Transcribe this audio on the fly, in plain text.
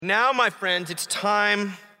Now, my friends, it's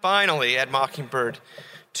time, finally, at Mockingbird,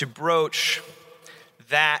 to broach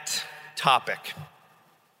that topic.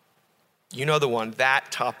 You know the one,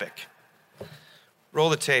 that topic. Roll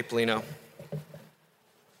the tape, Lino.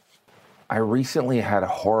 I recently had a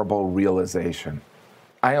horrible realization.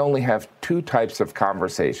 I only have two types of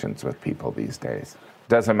conversations with people these days.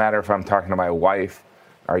 Doesn't matter if I'm talking to my wife,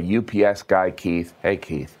 our UPS guy, Keith, hey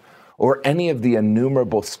Keith, or any of the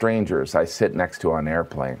innumerable strangers I sit next to on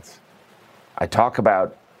airplanes. I talk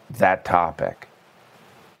about that topic.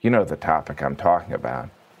 You know the topic I'm talking about.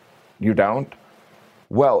 You don't?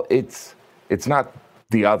 Well, it's not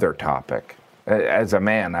the other topic. As a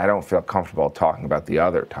man, I don't feel comfortable talking about the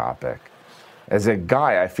other topic. As a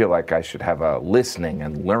guy, I feel like I should have a listening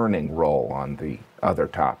and learning role on the other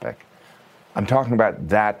topic. I'm talking about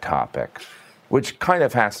that topic, which kind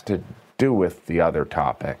of has to do with the other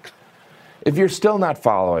topic. If you're still not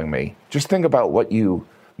following me, just think about what you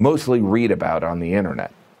mostly read about on the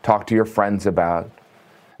internet, talk to your friends about,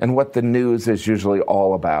 and what the news is usually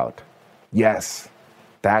all about. Yes,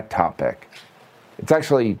 that topic. It's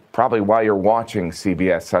actually probably why you're watching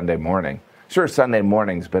CBS Sunday Morning. Sure, Sunday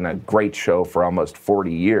Morning's been a great show for almost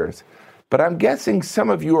 40 years, but I'm guessing some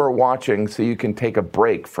of you are watching so you can take a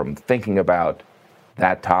break from thinking about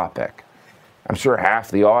that topic. I'm sure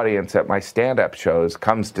half the audience at my stand-up shows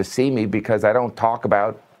comes to see me because I don't talk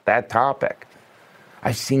about that topic.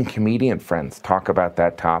 I've seen comedian friends talk about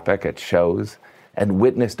that topic at shows and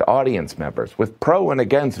witnessed audience members with pro and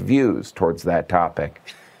against views towards that topic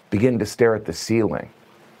begin to stare at the ceiling.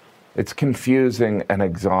 It's confusing and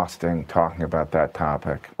exhausting talking about that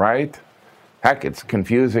topic, right? Heck, it's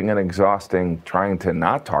confusing and exhausting trying to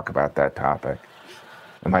not talk about that topic.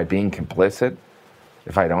 Am I being complicit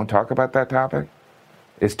if I don't talk about that topic?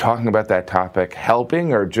 Is talking about that topic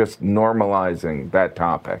helping or just normalizing that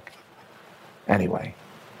topic? Anyway,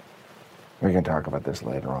 we can talk about this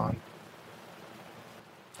later on.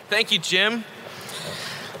 Thank you, Jim.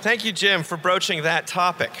 Thank you, Jim, for broaching that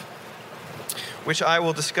topic, which I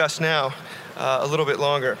will discuss now a little bit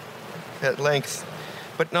longer at length,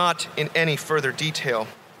 but not in any further detail.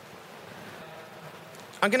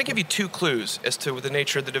 I'm going to give you two clues as to the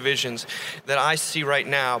nature of the divisions that I see right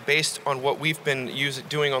now based on what we've been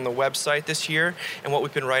doing on the website this year and what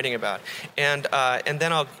we've been writing about. And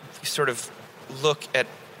then I'll sort of look at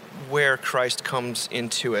where Christ comes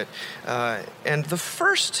into it. And the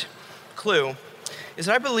first clue is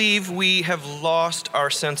that I believe we have lost our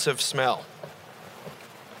sense of smell.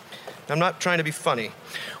 I'm not trying to be funny.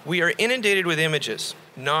 We are inundated with images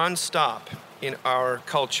nonstop in our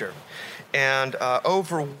culture and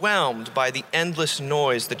overwhelmed by the endless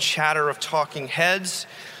noise, the chatter of talking heads,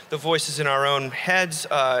 the voices in our own heads,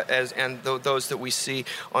 those that we see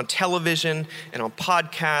on television and on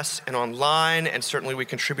podcasts and online, and certainly we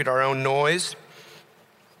contribute our own noise.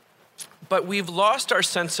 But we've lost our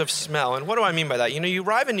sense of smell. And what do I mean by that? You know, you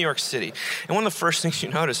arrive in New York City, and one of the first things you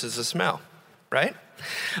notice is the smell, right?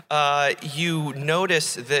 You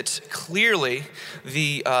notice that clearly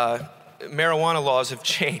the marijuana laws have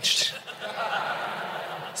changed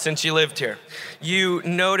since you lived here. You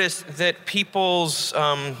notice that people's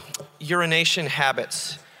urination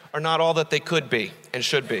habits are not all that they could be and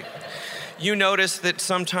should be. You notice that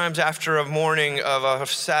sometimes after a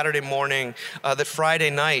Saturday morning, that Friday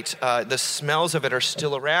night, the smells of it are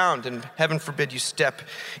still around, and heaven forbid you step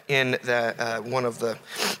in one of the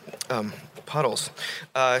puddles.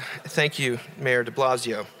 Thank you, Mayor de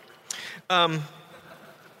Blasio.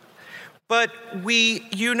 But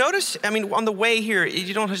you notice, I mean, on the way here,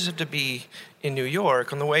 you don't just have to be in New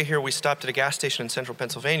York. On the way here, we stopped at a gas station in central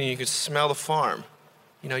Pennsylvania. You could smell the farm.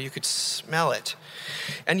 You know, you could smell it.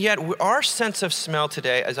 And yet, our sense of smell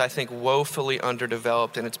today is, I think, woefully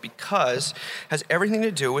underdeveloped, and it's because it has everything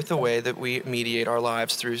to do with the way that we mediate our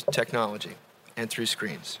lives through technology and through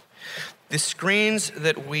screens. The screens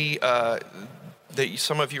that that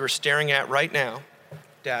some of you are staring at right now,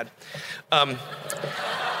 Dad,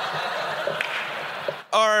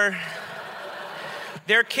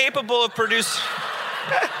 they're capable of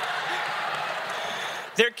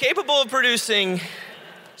producing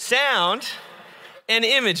sound and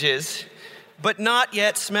images, but not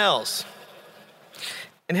yet smells.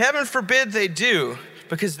 And heaven forbid they do,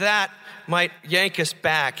 because that might yank us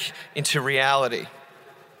back into reality.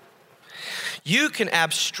 You can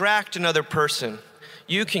abstract another person.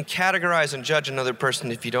 You can categorize and judge another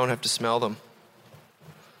person if you don't have to smell them.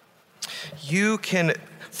 You can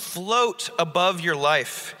float above your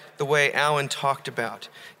life the way Alan talked about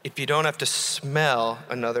if you don't have to smell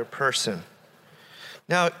another person.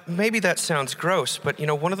 Now, maybe that sounds gross, but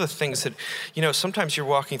one of the things that, sometimes you're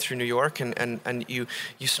walking through New York and you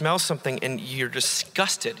smell something and you're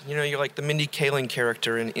disgusted. You're like the Mindy Kaling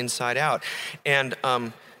character in Inside Out. And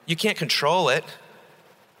you can't control it.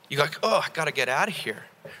 You're like, oh, I gotta get out of here.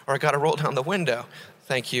 Or I gotta roll down the window.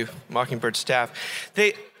 Thank you, Mockingbird staff.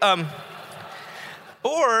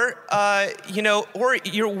 Or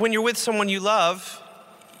when you're with someone you love,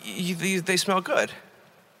 they smell good.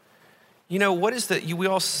 What is we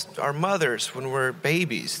all are mothers when we're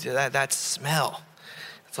babies. That smell.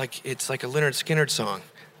 It's like a Lynyrd Skynyrd song.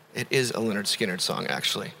 It is a Lynyrd Skynyrd song,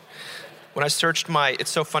 actually. It's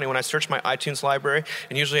so funny, when I search my iTunes library,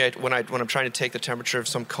 and usually when I'm trying to take the temperature of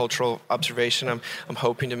some cultural observation I'm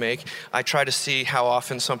hoping to make, I try to see how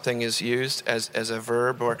often something is used as a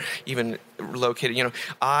verb or even located.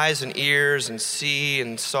 Eyes and ears and see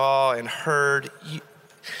and saw and heard,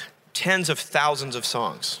 tens of thousands of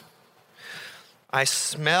songs. I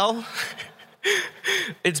smell,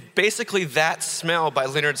 it's basically That Smell by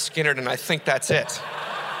Lynyrd Skynyrd, and I think that's it.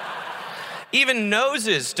 Even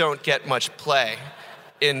noses don't get much play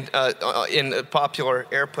in popular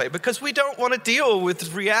airplay because we don't want to deal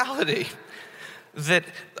with reality that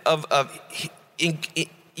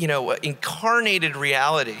incarnated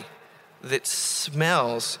reality that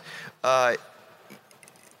smells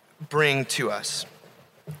bring to us.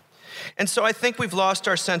 And so I think we've lost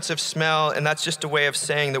our sense of smell, and that's just a way of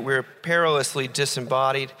saying that we're perilously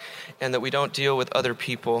disembodied and that we don't deal with other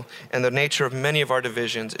people. And the nature of many of our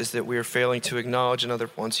divisions is that we are failing to acknowledge another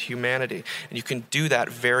one's humanity. And you can do that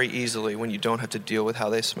very easily when you don't have to deal with how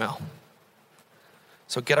they smell.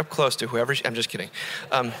 So get up close to whoever, I'm just kidding.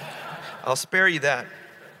 I'll spare you that.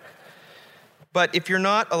 But if you're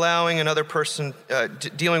not allowing another person,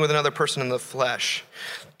 dealing with another person in the flesh,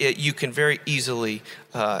 you can very easily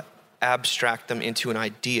abstract them into an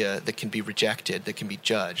idea that can be rejected, that can be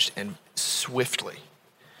judged, and swiftly.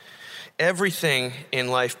 Everything in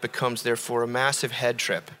life becomes, therefore, a massive head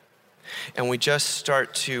trip. And we just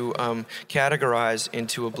start to categorize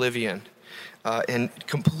into oblivion and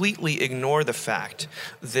completely ignore the fact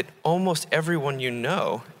that almost everyone you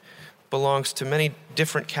know belongs to many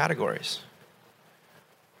different categories.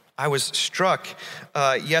 I was struck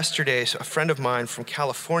yesterday, a friend of mine from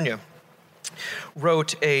California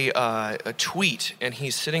wrote a tweet, and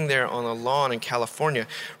he's sitting there on a lawn in California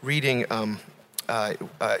reading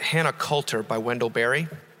Hannah Coulter by Wendell Berry.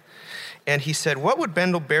 And he said, "What would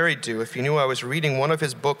Wendell Berry do if he knew I was reading one of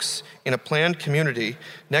his books in a planned community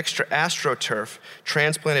next to AstroTurf,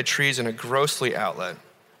 transplanted trees in a grocery outlet?"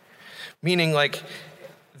 Meaning, like,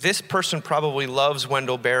 this person probably loves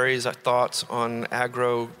Wendell Berry's thoughts on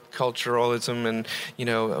agroculturalism and,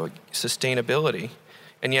 sustainability.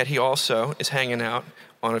 And yet he also is hanging out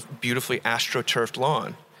on a beautifully astroturfed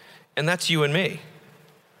lawn. And that's you and me.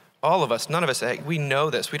 All of us, none of us, we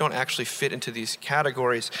know this. We don't actually fit into these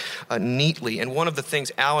categories neatly. And one of the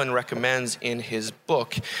things Alan recommends in his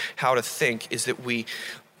book, How to Think, is that we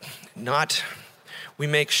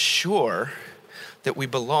make sure that we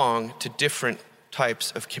belong to different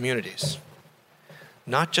types of communities.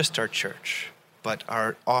 Not just our church, but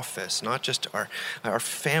our office, not just our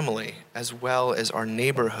family, as well as our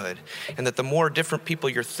neighborhood. And that the more different people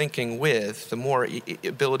you're thinking with, the more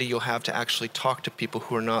ability you'll have to actually talk to people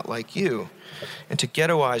who are not like you. And to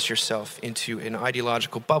ghettoize yourself into an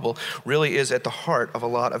ideological bubble really is at the heart of a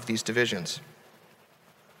lot of these divisions.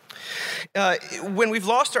 When we've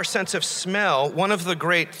lost our sense of smell, one of the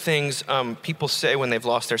great things people say when they've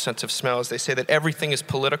lost their sense of smell is they say that everything is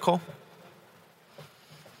political.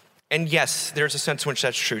 And yes, there's a sense in which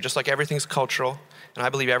that's true. Just like everything's cultural, and I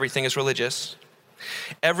believe everything is religious.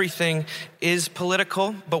 Everything is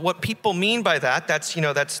political, but what people mean by that, that's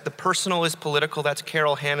the personal is political. That's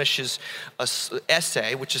Carol Hanish's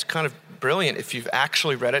essay, which is kind of brilliant if you've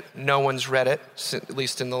actually read it. No one's read it, at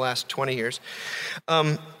least in the last 20 years.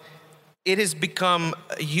 It has become,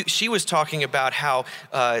 she was talking about how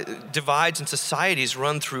divides in societies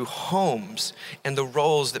run through homes and the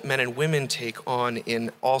roles that men and women take on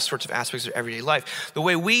in all sorts of aspects of everyday life. The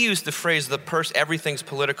way we use the phrase, everything's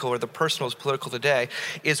political or the personal is political today,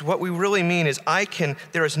 is what we really mean is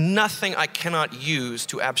there is nothing I cannot use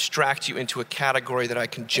to abstract you into a category that I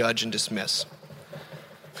can judge and dismiss.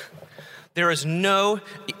 There is the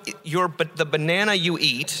banana you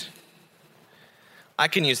eat, I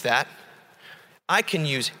can use that. I can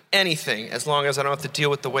use anything as long as I don't have to deal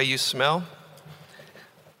with the way you smell.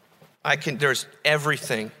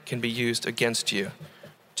 Everything can be used against you,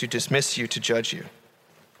 to dismiss you, to judge you.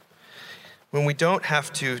 When we don't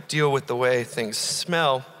have to deal with the way things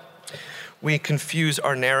smell, we confuse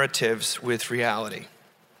our narratives with reality.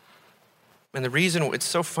 And the reason, it's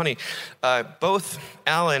so funny, both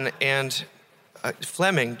Alan and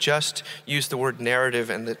Fleming just used the word narrative,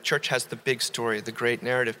 and the church has the big story, the great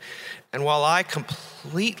narrative. And while I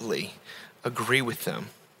completely agree with them,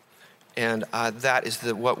 and that is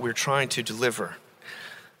what we're trying to deliver,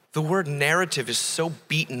 the word narrative is so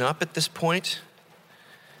beaten up at this point.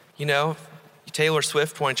 You know, Taylor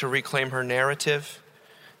Swift wanted to reclaim her narrative,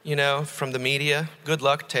 you know, from the media. Good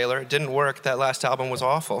luck, Taylor. It didn't work. That last album was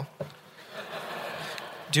awful.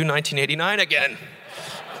 Do 1989 again.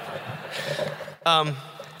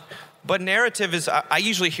 But narrative is, I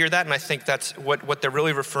usually hear that, and I think that's what they're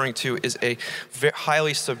really referring to is a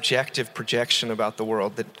highly subjective projection about the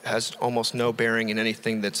world that has almost no bearing in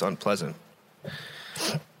anything that's unpleasant.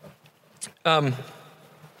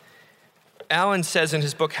 Alan says in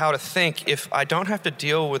his book, How to Think, if I don't have to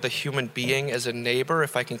deal with a human being as a neighbor,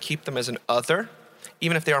 if I can keep them as an other,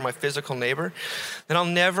 even if they are my physical neighbor, then I'll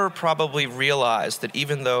never probably realize that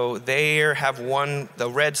even though they have the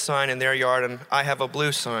red sign in their yard and I have a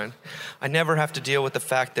blue sign, I never have to deal with the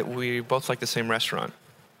fact that we both like the same restaurant.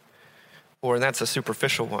 Or that's a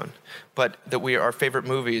superficial one, but that our favorite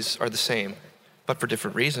movies are the same, but for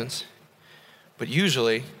different reasons. But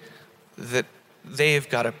usually, that they've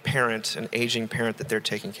got a parent, an aging parent that they're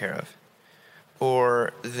taking care of.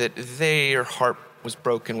 Or that their heart was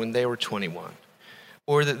broken when they were 21.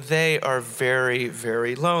 Or that they are very,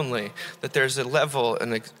 very lonely. That there's a level,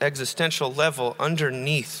 an existential level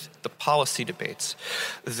underneath the policy debates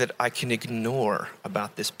that I can ignore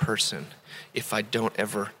about this person if I don't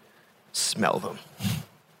ever smell them.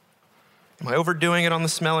 Am I overdoing it on the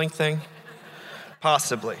smelling thing?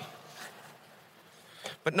 Possibly.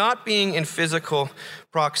 But not being in physical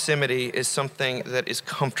proximity is something that is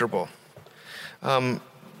comfortable.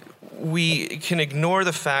 We can ignore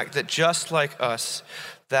the fact that just like us,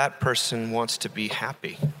 that person wants to be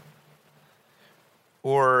happy.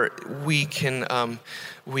 Or we can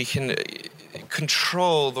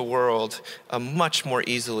control the world much more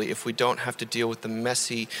easily if we don't have to deal with the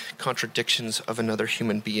messy contradictions of another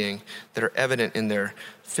human being that are evident in their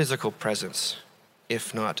physical presence.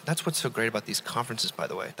 If not, that's what's so great about these conferences, by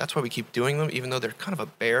the way. That's why we keep doing them, even though they're kind of a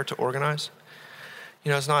bear to organize.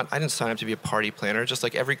 You know, I didn't sign up to be a party planner, just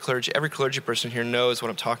like every clergy person here knows what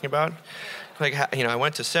I'm talking about. Like, you know, I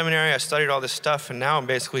went to seminary, I studied all this stuff, and now I'm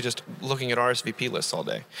basically just looking at RSVP lists all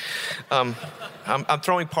day. I'm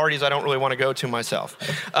throwing parties I don't really want to go to myself.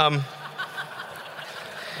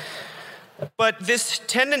 But this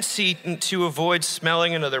tendency to avoid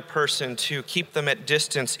smelling another person, to keep them at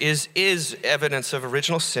distance, is evidence of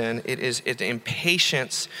original sin. It is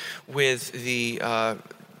impatience with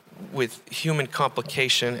with human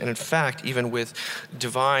complication, and in fact, even with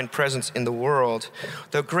divine presence in the world.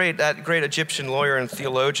 That great Egyptian lawyer and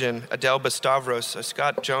theologian, Adelbas Stavros,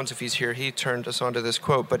 Scott Jones, if he's here, he turned us onto this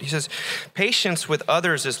quote, but he says, patience with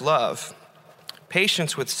others is love.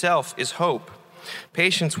 Patience with self is hope.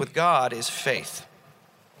 Patience with God is faith.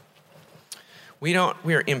 We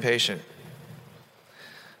are impatient.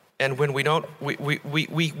 And when we don't,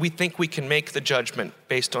 we think we can make the judgment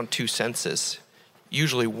based on two senses.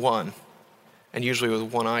 Usually one, and usually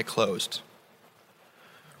with one eye closed.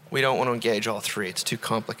 We don't want to engage all three. It's too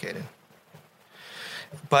complicated.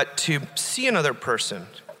 But to see another person,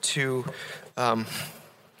 to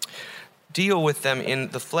deal with them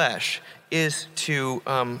in the flesh, is to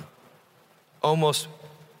almost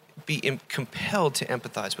be compelled to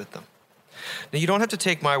empathize with them. Now, you don't have to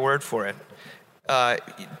take my word for it.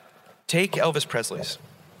 Take Elvis Presley's.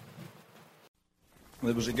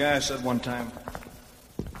 There was a guy who said one time,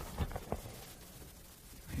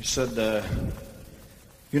 he said,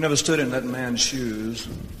 you never stood in that man's shoes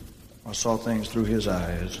or saw things through his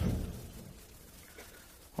eyes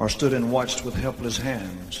or stood and watched with helpless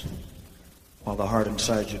hands while the heart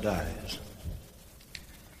inside you dies.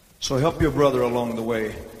 So help your brother along the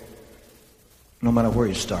way, no matter where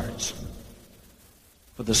he starts.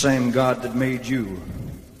 For the same God that made you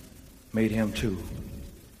made him too.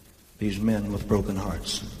 These men with broken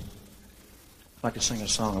hearts. I'd like to sing a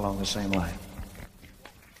song along the same line.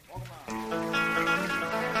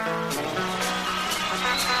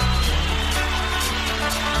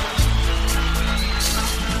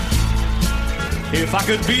 If I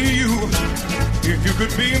could be you, if you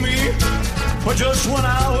could be me, for just 1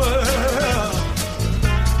 hour,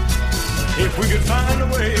 if we could find a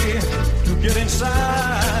way to get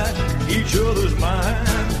inside each other's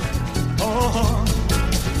mind, oh,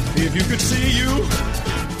 if you could see you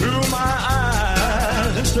through my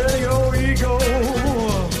eyes instead of your ego,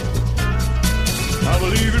 I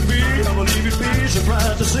believe you'd be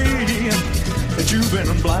surprised to see that you've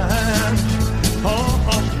been blind.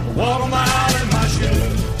 Oh, Walk a mile in my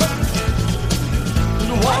shoes.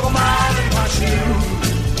 Walk a mile in my shoes.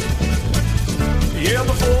 Yeah,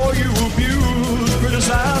 before you abuse,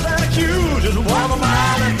 criticize, and accuse, just walk a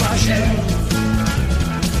mile in my shoes.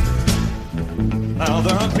 Now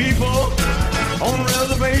there are people on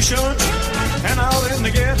reservations and out in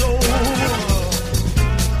the ghetto,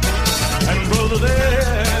 and brother,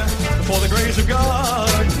 there, for the grace of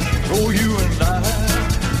God, oh, you and I.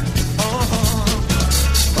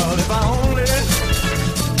 But if I only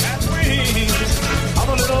had wings of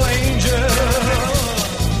a little angel,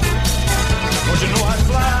 but you know I'd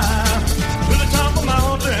fly to the top of the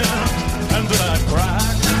mountain, and then I'd cry,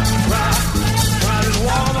 just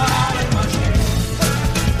walk a mile in my shoes.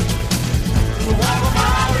 Walk a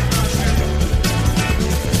mile in my shoes.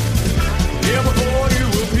 Yeah, before you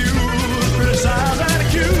abuse, criticize, and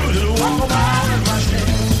accuse, just walk a mile in my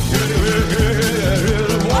shoes.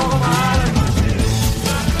 Just walk a mile in my shoes.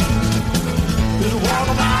 Just walk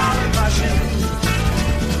a mile in my shoes.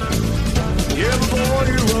 Yeah, before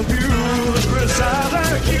you abuse, criticize,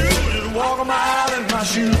 and accuse, just walk a mile in my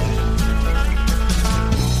shoes.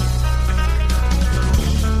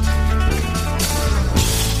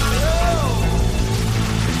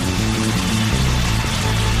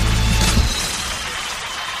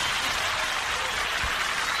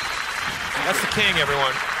 That's the King,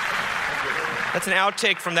 everyone. That's an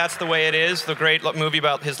outtake from That's the Way It Is, the great movie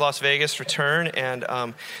about his Las Vegas return. And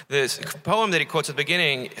this poem that he quotes at the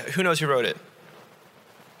beginning, who knows who wrote it?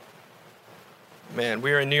 Man,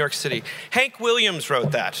 we are in New York City. Hank Williams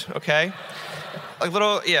wrote that, okay? A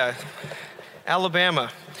little, yeah,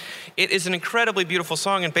 Alabama. It is an incredibly beautiful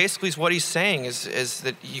song, and basically what he's saying is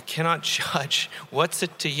that you cannot judge. What's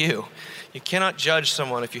it to you? You cannot judge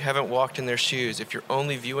someone if you haven't walked in their shoes, if you're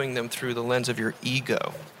only viewing them through the lens of your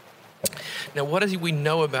ego. Now, what do we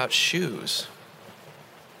know about shoes?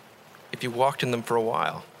 If you walked in them for a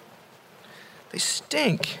while, they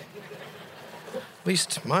stink. At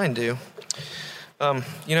least mine do.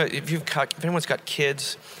 You know, if anyone's got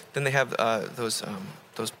kids, then they have those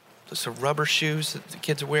rubber shoes that the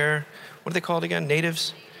kids wear. What are they called again?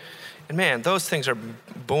 Natives? And man, those things are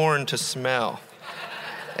born to smell.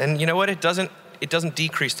 And you know what? It doesn't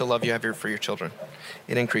decrease the love you have for your children.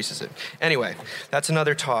 It increases it. Anyway, that's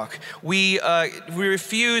another talk. We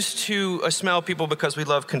refuse to smell people because we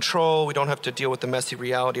love control. We don't have to deal with the messy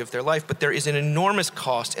reality of their life. But there is an enormous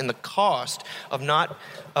cost, and the cost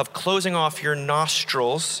of closing off your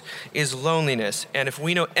nostrils is loneliness. And if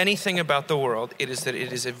we know anything about the world, it is that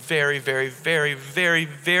it is a very, very, very, very,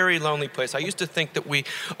 very lonely place. I used to think that we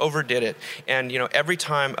overdid it. And you know, every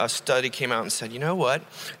time a study came out and said, you know what?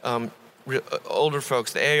 Older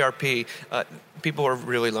folks, the AARP, people are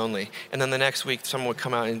really lonely. And then the next week, someone would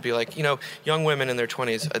come out and be like, you know, young women in their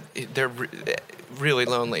 20s, they're really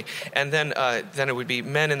lonely. And then it would be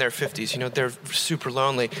men in their 50s, you know, they're super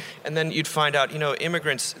lonely. And then you'd find out, you know,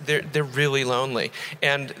 immigrants, they're really lonely.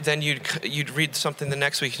 And then you'd read something the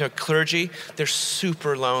next week, you know, clergy, they're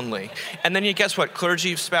super lonely. And then you guess what?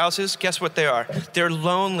 Clergy spouses, guess what they are? They're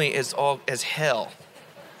lonely as hell.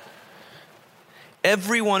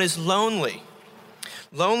 Everyone is lonely.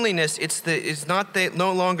 Loneliness,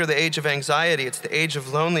 no longer the age of anxiety, it's the age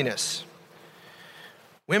of loneliness.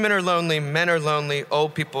 Women are lonely, men are lonely,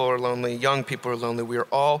 old people are lonely, young people are lonely. We are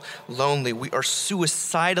all lonely. We are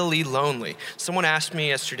suicidally lonely. Someone asked me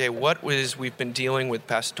yesterday what we've been dealing with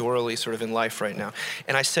pastorally sort of in life right now.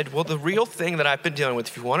 And I said, well, the real thing that I've been dealing with,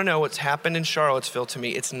 if you want to know what's happened in Charlottesville to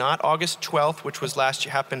me, it's not August 12th, which was last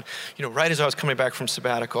year, happened, you know, right as I was coming back from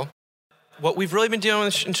sabbatical. What we've really been dealing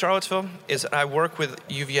with in Charlottesville is I work with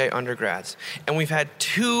UVA undergrads, and we've had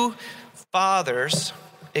two fathers,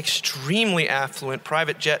 extremely affluent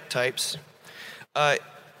private jet types,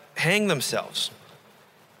 hang themselves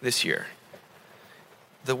this year.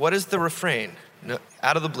 What is the refrain? No,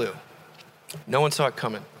 out of the blue. No one saw it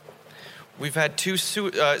coming. We've had two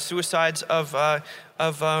suicides of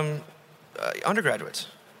undergraduates.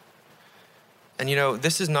 And you know,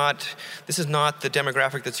 this is not the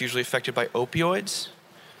demographic that's usually affected by opioids.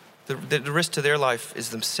 The risk to their life is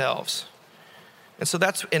themselves. And so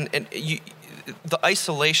that's the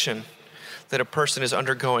isolation that a person is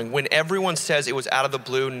undergoing. When everyone says it was out of the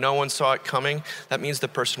blue, no one saw it coming, that means the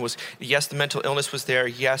person was, yes, the mental illness was there,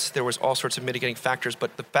 yes, there was all sorts of mitigating factors,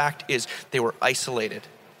 but the fact is they were isolated.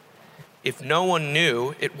 If no one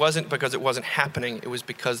knew, it wasn't because it wasn't happening, it was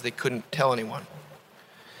because they couldn't tell anyone.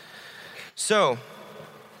 So,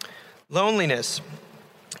 loneliness.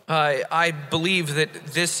 I believe that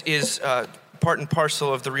this is part and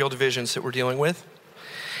parcel of the real divisions that we're dealing with.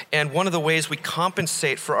 And one of the ways we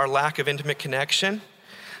compensate for our lack of intimate connection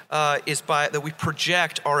is that we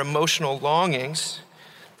project our emotional longings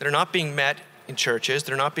that are not being met in churches,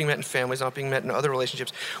 that are not being met in families, not being met in other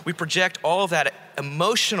relationships. We project all of that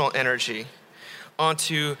emotional energy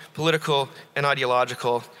onto political and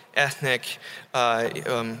ideological, ethnic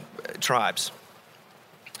tribes.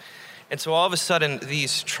 And so all of a sudden,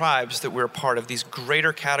 these tribes that we're a part of, these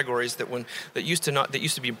greater categories that used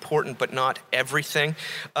to be important but not everything,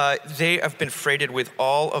 they have been freighted with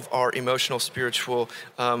all of our emotional, spiritual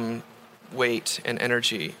weight and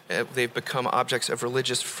energy. They've become objects of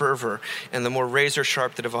religious fervor, and the more razor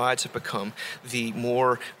sharp the divides have become, the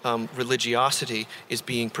more religiosity is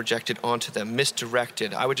being projected onto them,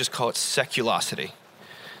 misdirected. I would just call it seculosity.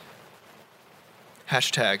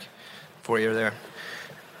 Hashtag for you there.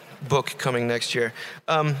 Book coming next year.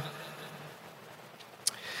 And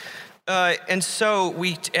so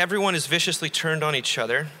everyone is viciously turned on each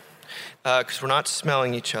other because we're not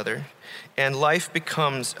smelling each other. And life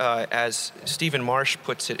becomes, as Stephen Marsh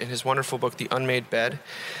puts it in his wonderful book, The Unmade Bed,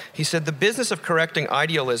 he said, the business of correcting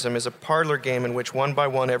idealism is a parlor game in which one by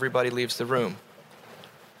one everybody leaves the room.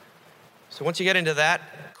 So once you get into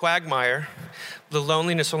that quagmire, the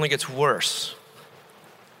loneliness only gets worse.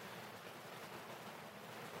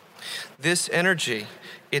 This energy,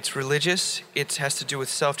 it's religious, it has to do with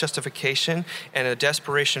self-justification and a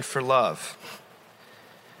desperation for love.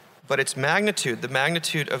 But its magnitude, the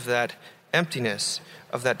magnitude of that emptiness,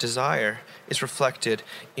 of that desire, is reflected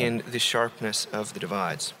in the sharpness of the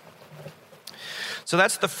divides. So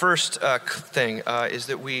that's the first thing, is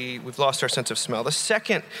that we've lost our sense of smell. The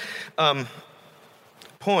second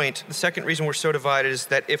point, the second reason we're so divided is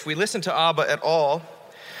that if we listen to ABBA at all,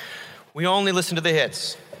 we only listen to the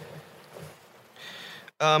hits.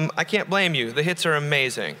 I can't blame you. The hits are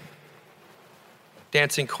amazing.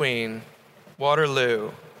 Dancing Queen,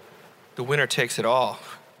 Waterloo, The Winner Takes It All.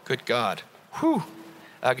 Good God. Whew.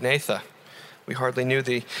 Agnetha. We hardly knew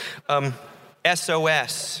the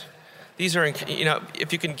SOS. These are,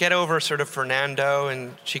 if you can get over sort of Fernando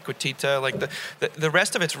and Chiquitita, like the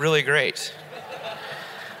rest of it's really great.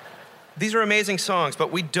 These are amazing songs,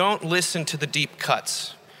 but we don't listen to the deep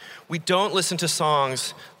cuts. We don't listen to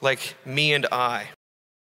songs like Me and I.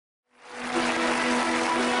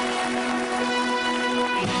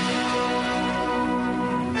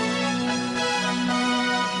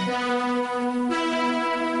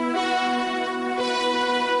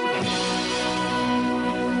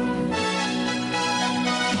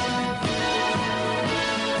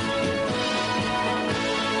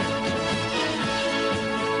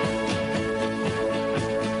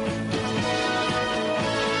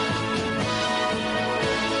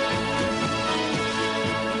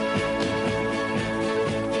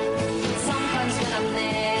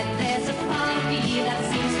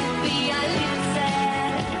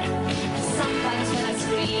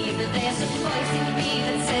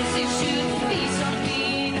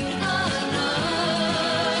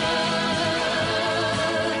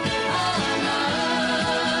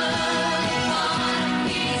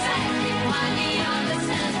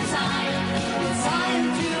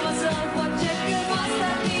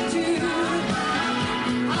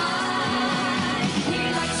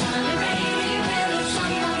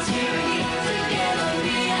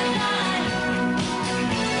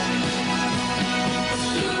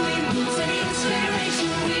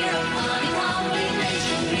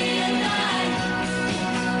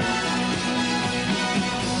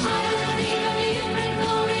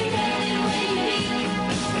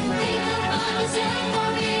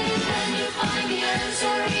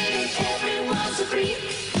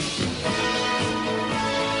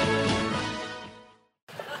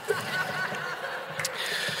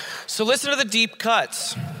 So listen to the deep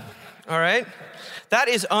cuts, all right? That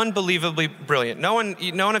is unbelievably brilliant. No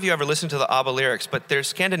one of you ever listened to the ABBA lyrics, but they're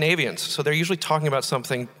Scandinavians, so they're usually talking about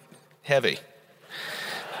something heavy.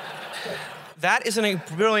 That is a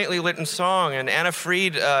brilliantly written song, and Anna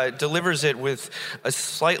Fried delivers it with a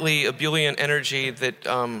slightly ebullient energy that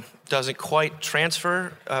doesn't quite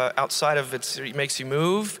transfer outside of it makes you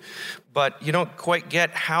move, but you don't quite get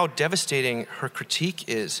how devastating her critique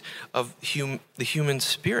is of the human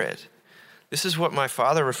spirit. This is what my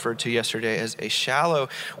father referred to yesterday as a shallow.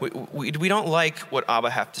 We don't like what ABBA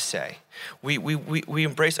have to say. We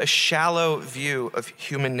embrace a shallow view of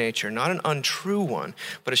human nature, not an untrue one,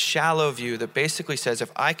 but a shallow view that basically says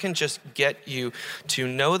if I can just get you to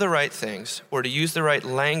know the right things, or to use the right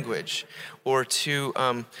language, or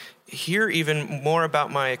to hear even more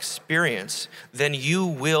about my experience, then you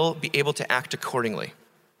will be able to act accordingly.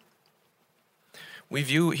 We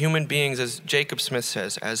view human beings, as Jacob Smith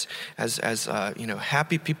says, as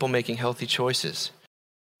happy people making healthy choices.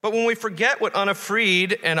 But when we forget what Anna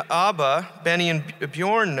Fried and Abba, Benny and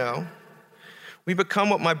Bjorn know, we become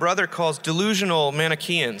what my brother calls delusional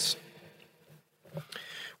Manichaeans.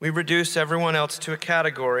 We reduce everyone else to a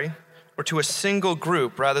category or to a single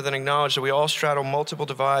group rather than acknowledge that we all straddle multiple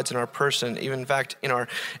divides in our person, even in fact in our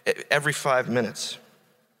every 5 minutes.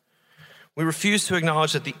 We refuse to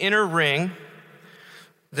acknowledge that the inner ring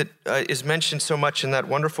that is mentioned so much in that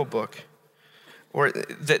wonderful book, or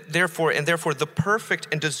that therefore the perfect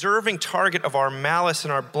and deserving target of our malice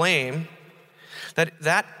and our blame, that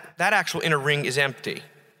actual inner ring is empty.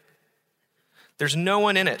 There's no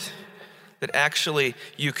one in it that actually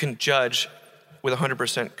you can judge with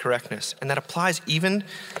 100% correctness. And that applies even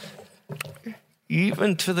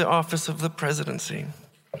to the office of the presidency.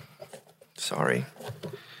 Sorry.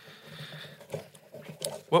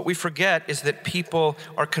 What we forget is that people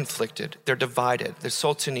are conflicted. They're divided. They're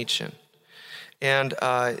Solzhenitsyn. And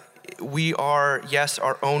we are, yes,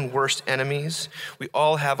 our own worst enemies. We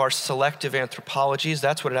all have our selective anthropologies.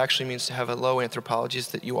 That's what it actually means to have a low anthropology, is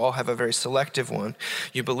that you all have a very selective one.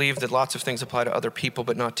 You believe that lots of things apply to other people,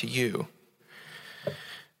 but not to you.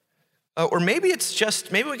 Or maybe we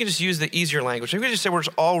can just use the easier language. Maybe we can just say we're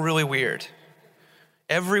just all really weird.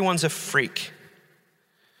 Everyone's a freak.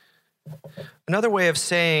 Another way of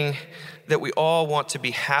saying that we all want to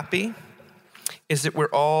be happy is that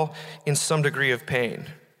we're all in some degree of pain.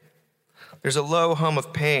 There's a low hum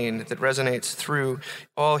of pain that resonates through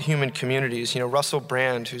all human communities. Russell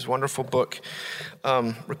Brand, whose wonderful book,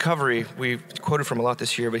 Recovery, we've quoted from a lot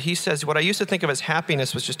this year, but he says, what I used to think of as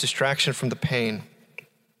happiness was just distraction from the pain.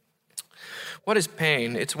 What is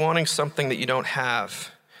pain? It's wanting something that you don't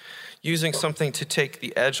have, using something to take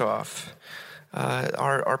the edge off.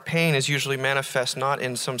 Our pain is usually manifest not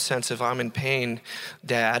in some sense of I'm in pain,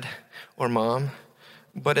 Dad or Mom,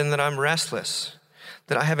 but in that I'm restless,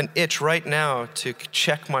 that I have an itch right now to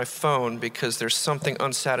check my phone because there's something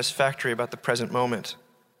unsatisfactory about the present moment.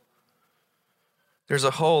 There's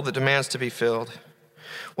a hole that demands to be filled.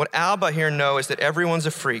 What Alba here knows is that everyone's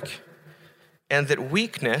a freak and that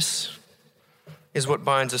weakness is what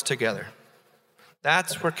binds us together.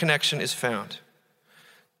 That's where connection is found.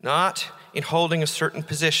 Not in holding a certain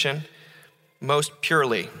position most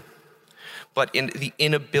purely, but in the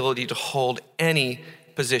inability to hold any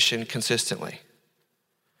position consistently.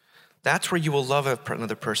 That's where you will love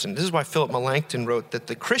another person. This is why Philip Melanchthon wrote that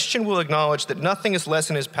the Christian will acknowledge that nothing is less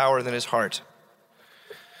in his power than his heart.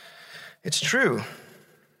 It's true.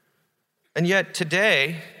 And yet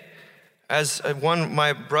today, as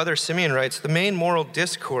my brother Simeon writes, the main moral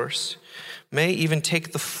discourse may even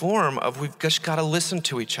take the form of we've just got to listen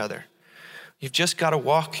to each other. You've just got to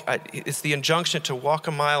walk. It's the injunction to walk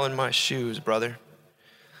a mile in my shoes, brother.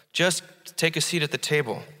 Just take a seat at the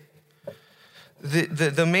table.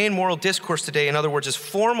 The main moral discourse today, in other words, is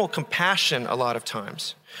formal compassion a lot of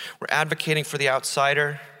times. We're advocating for the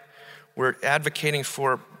outsider. We're advocating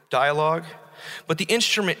for dialogue. But the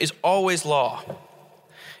instrument is always law.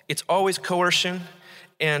 It's always coercion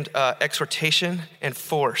and exhortation and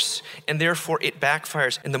force, and therefore it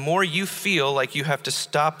backfires. And the more you feel like you have to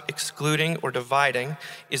stop excluding or dividing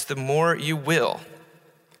is the more you will.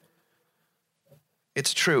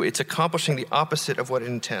 It's true. It's accomplishing the opposite of what it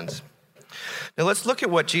intends. Now let's look at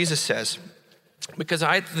what Jesus says, because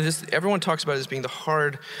everyone talks about it as being the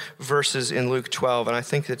hard verses in Luke 12, and I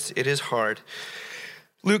think it is hard.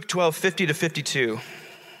 Luke 12, 50 to 52.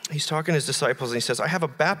 He's talking to his disciples and he says, I have a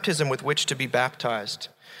baptism with which to be baptized,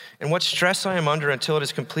 and what stress I am under until it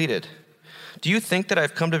is completed. Do you think that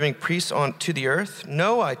I've come to bring peace to the earth?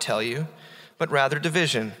 No, I tell you, but rather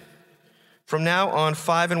division. From now on,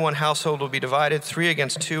 5 in one household will be divided, 3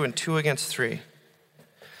 against 2 and 2 against 3.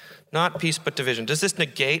 Not peace, but division. Does this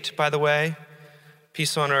negate, by the way,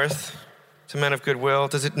 peace on earth to men of goodwill?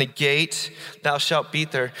 Does it negate, thou shalt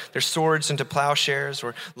beat their swords into plowshares,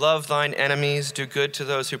 or love thine enemies, do good to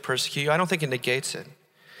those who persecute you? I don't think it negates it.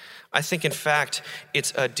 I think, in fact,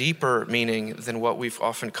 it's a deeper meaning than what we've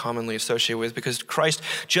often commonly associated with, because Christ,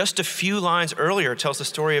 just a few lines earlier, tells the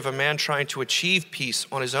story of a man trying to achieve peace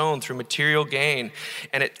on his own through material gain,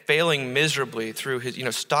 and it failing miserably through his,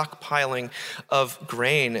 stockpiling of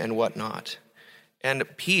grain and whatnot. And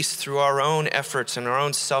peace through our own efforts and our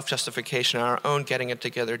own self-justification, our own getting it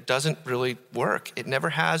together, doesn't really work. It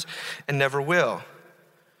never has and never will.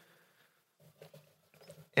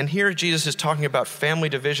 And here Jesus is talking about family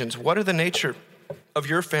divisions. What are the nature of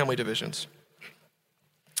your family divisions?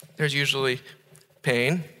 There's usually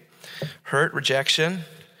pain, hurt, rejection.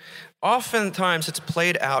 Oftentimes it's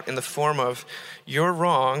played out in the form of, you're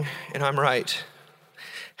wrong and I'm right.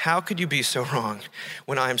 How could you be so wrong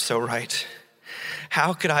when I'm so right?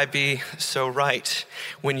 How could I be so right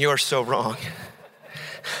when you're so wrong?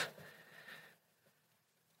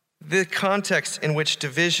 The context in which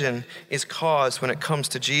division is caused when it comes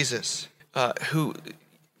to Jesus, who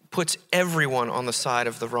puts everyone on the side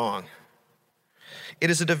of the wrong. It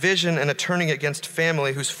is a division and a turning against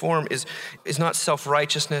family whose form is not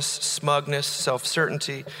self-righteousness, smugness,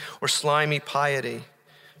 self-certainty, or slimy piety,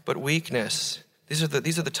 but weakness. These are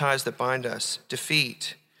the ties that bind us: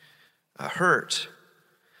 defeat, hurt.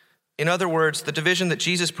 In other words, the division that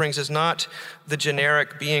Jesus brings is not the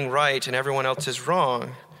generic being right and everyone else is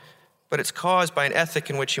wrong, but it's caused by an ethic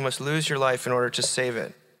in which you must lose your life in order to save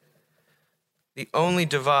it. The only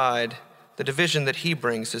divide, the division that he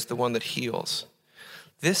brings, is the one that heals.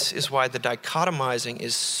 This is why the dichotomizing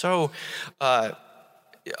is so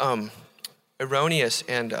erroneous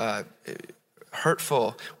and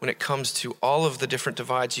hurtful when it comes to all of the different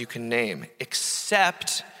divides you can name,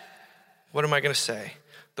 except, what am I going to say?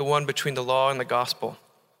 The one between the law and the gospel.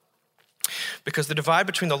 Because the divide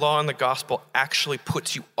between the law and the gospel actually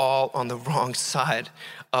puts you all on the wrong side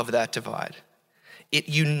of that divide. It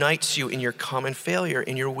unites you in your common failure,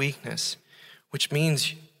 in your weakness, which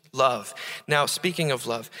means love. Now, speaking of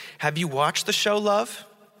love, have you watched the show Love?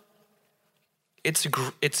 It's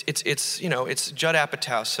Judd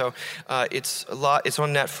Apatow, so it's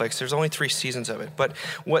on Netflix. There's only 3 seasons of it. But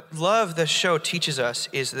what Love, the show, teaches us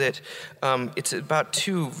is that it's about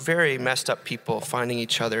 2 very messed up people finding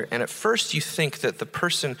each other. And at first you think that the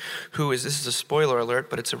person who is, this is a spoiler alert,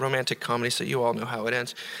 but it's a romantic comedy, so you all know how it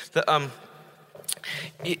ends.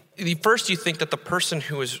 First you think that the person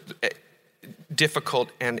who is difficult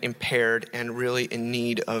and impaired and really in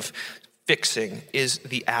need of fixing is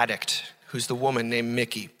the addict, who's the woman named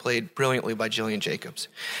Mickey, played brilliantly by Gillian Jacobs.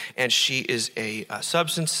 And she is a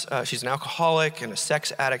she's an alcoholic and a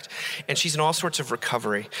sex addict, and she's in all sorts of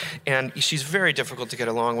recovery. And she's very difficult to get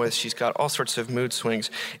along with. She's got all sorts of mood swings,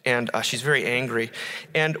 and she's very angry.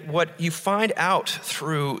 And what you find out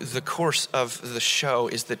through the course of the show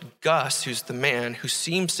is that Gus, who's the man who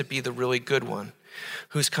seems to be the really good one,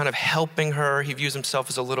 who's kind of helping her. He views himself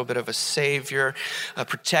as a little bit of a savior,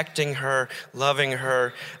 protecting her, loving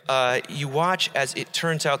her. You watch as it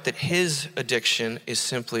turns out that his addiction is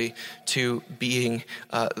simply to being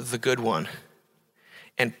the good one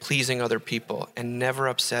and pleasing other people and never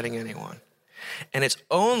upsetting anyone. And it's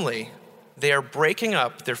only they are breaking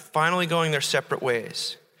up, they're finally going their separate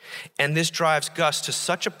ways. And this drives Gus to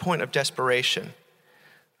such a point of desperation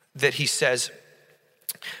that he says,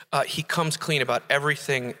 he comes clean about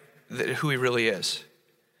everything, who he really is.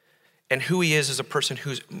 And who he is a person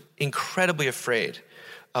who's incredibly afraid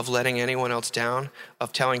of letting anyone else down,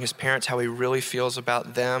 of telling his parents how he really feels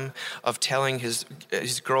about them, of telling his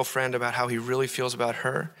girlfriend about how he really feels about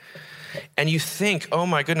her. And you think, oh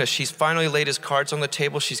my goodness, she's finally laid his cards on the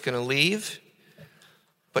table, she's gonna leave.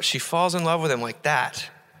 But she falls in love with him like that,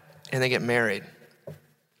 and they get married.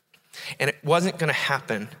 And it wasn't gonna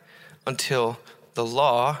happen until the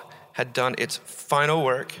law had done its final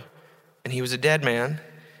work, and he was a dead man,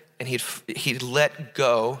 and he'd let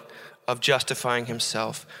go of justifying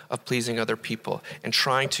himself, of pleasing other people, and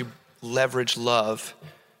trying to leverage love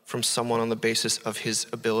from someone on the basis of his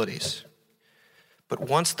abilities. But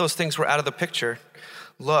once those things were out of the picture,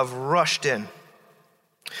 love rushed in.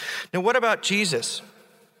 Now, what about Jesus?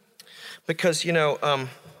 Because,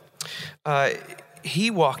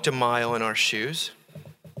 he walked a mile in our shoes.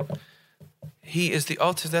 He is the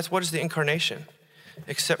ultimate, that's what is the incarnation,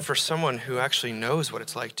 except for someone who actually knows what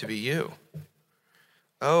it's like to be you.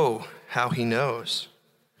 Oh, how he knows.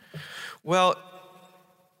 Well,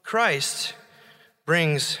 Christ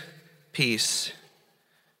brings peace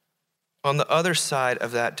on the other side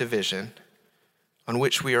of that division on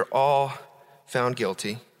which we are all found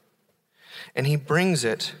guilty. And he brings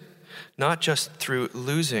it not just through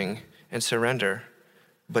losing and surrender,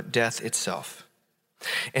 but death itself.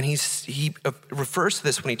 And he refers to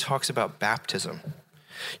this when he talks about baptism.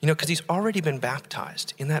 Because he's already been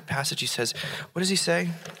baptized. In that passage he says, what does he say?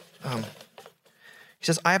 He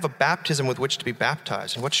says, I have a baptism with which to be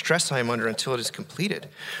baptized, and what stress I am under until it is completed.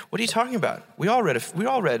 What are you talking about? We all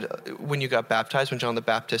read when you got baptized, when John the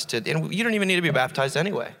Baptist did, and you don't even need to be baptized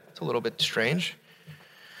anyway. It's a little bit strange.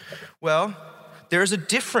 Well, there is a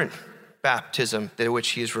different baptism to which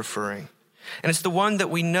he is referring. And it's the one that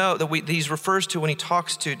we know, that he refers to when he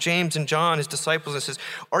talks to James and John, his disciples, and says,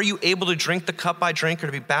 are you able to drink the cup I drink or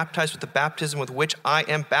to be baptized with the baptism with which I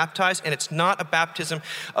am baptized? And it's not a baptism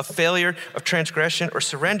of failure, of transgression, or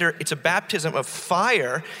surrender. It's a baptism of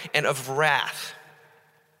fire and of wrath.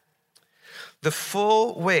 The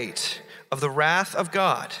full weight of the wrath of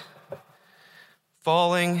God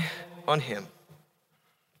falling on him.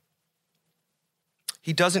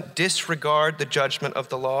 He doesn't disregard the judgment of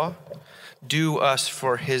the law, due us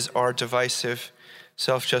for our divisive,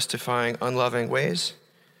 self-justifying, unloving ways,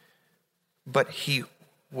 but he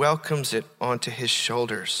welcomes it onto his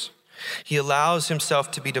shoulders. He allows himself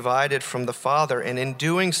to be divided from the Father, and in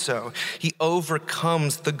doing so, he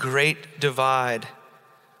overcomes the great divide,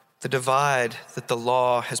 the divide that the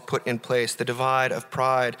law has put in place, the divide of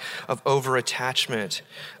pride, of over-attachment,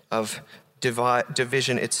 of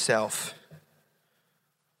division itself,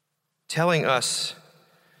 telling us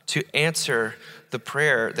to answer the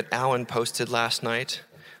prayer that Alan posted last night,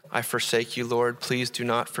 I forsake you, Lord, please do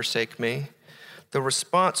not forsake me. The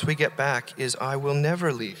response we get back is, I will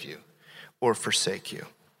never leave you or forsake you.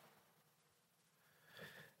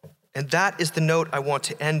 And that is the note I want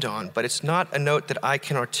to end on, but it's not a note that I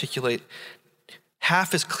can articulate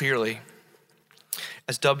half as clearly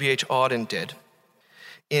as W.H. Auden did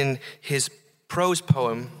in his prose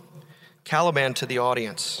poem, Caliban to the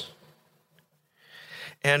Audience.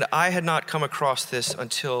 And I had not come across this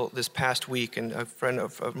until this past week, and a friend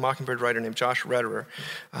of a Mockingbird writer named Josh Redderer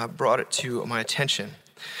brought it to my attention.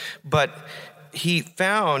 But he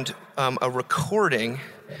found a recording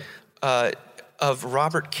of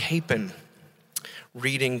Robert Capon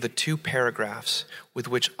reading the two paragraphs with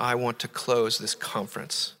which I want to close this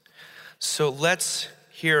conference. So let's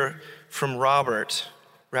hear from Robert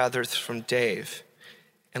rather than from Dave,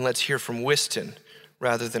 and let's hear from Whiston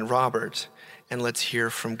rather than Robert, and let's hear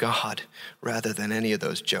from God rather than any of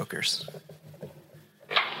those jokers.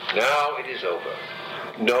 Now it is over.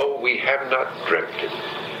 No, we have not dreamt it.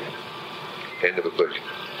 End of a question.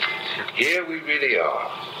 Here we really are.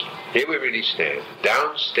 Here we really stand,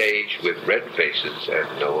 downstage with red faces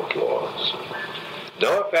and no applause.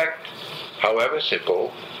 No effect, however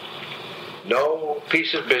simple, no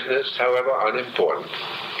piece of business, however unimportant,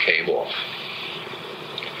 came off.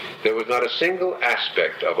 There was not a single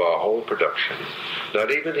aspect of our whole production,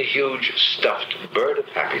 not even the huge stuffed bird of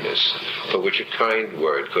happiness for which a kind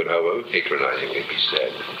word could, however patronizingly be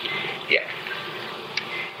said. Yet,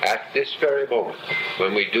 at this very moment,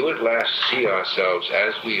 when we do at last see ourselves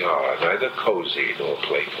as we are, neither cozy nor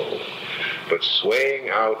playful, but swaying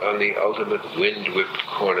out on the ultimate wind-whipped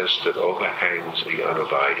cornice that overhangs the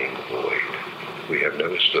unabiding void, we have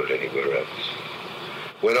never stood anywhere else.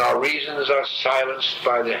 When our reasons are silenced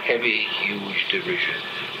by the heavy, huge derision,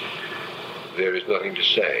 there is nothing to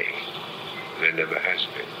say. There never has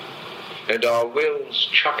been. And our wills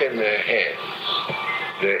chuck in their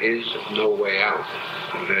heads. There is no way out.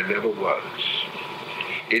 There never was.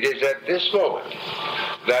 It is at this moment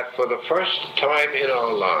that for the first time in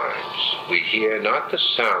our lives, we hear not the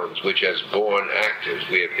sounds which as born actors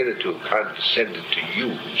we have hitherto condescended to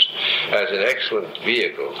use as an excellent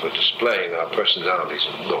vehicle for displaying our personalities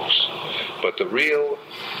and looks, but the real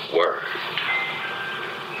word,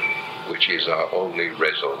 which is our only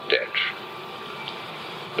raison d'etre.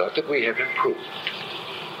 Not that we have improved.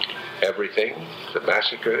 Everything, the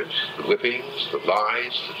massacres, the whippings, the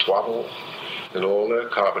lies, the twaddle, and all their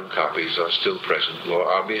carbon copies are still present more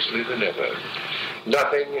obviously than ever.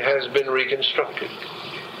 Nothing has been reconstructed.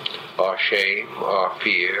 Our shame, our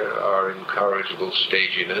fear, our incorrigible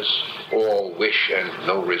staginess, all wish and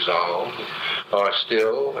no resolve, are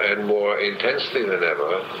still, and more intensely than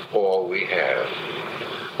ever, all we have.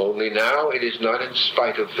 Only now it is not in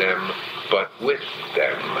spite of them, but with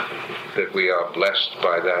them, that we are blessed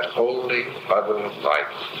by that wholly other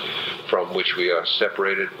life from which we are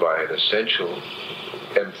separated by an essential,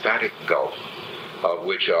 emphatic gulf, of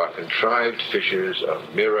which are contrived fissures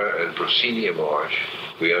of mirror and proscenium arch,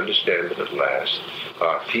 we understand them at last,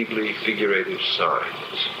 are feebly figurative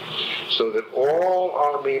signs, so that all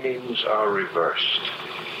our meanings are reversed.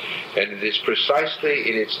 And it is precisely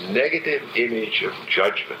in its negative image of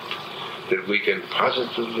judgment that we can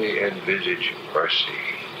positively envisage mercy.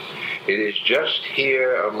 It is just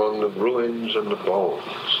here among the ruins and the bones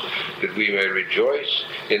that we may rejoice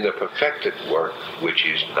in the perfected work which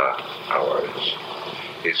is not ours.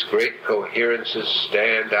 Its great coherences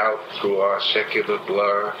stand out through our secular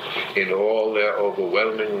blur in all their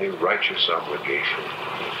overwhelmingly righteous obligation.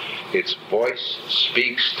 Its voice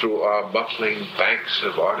speaks through our muffling banks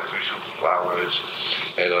of artificial flowers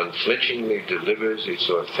and unflinchingly delivers its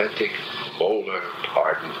authentic molar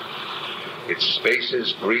pardon. Its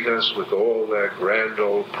spaces greet us with all their grand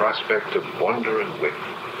old prospect of wonder and wit.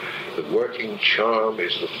 The working charm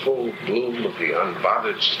is the full bloom of the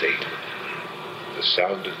unbothered state. The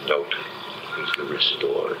sounded note is the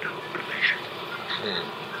restored relation.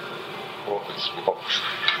 Holy smokes.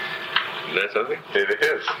 Isn't that something? It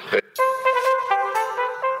is.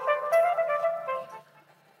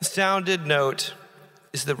 The sounded note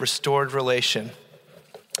is the restored relation.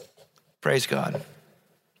 Praise God.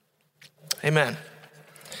 Amen.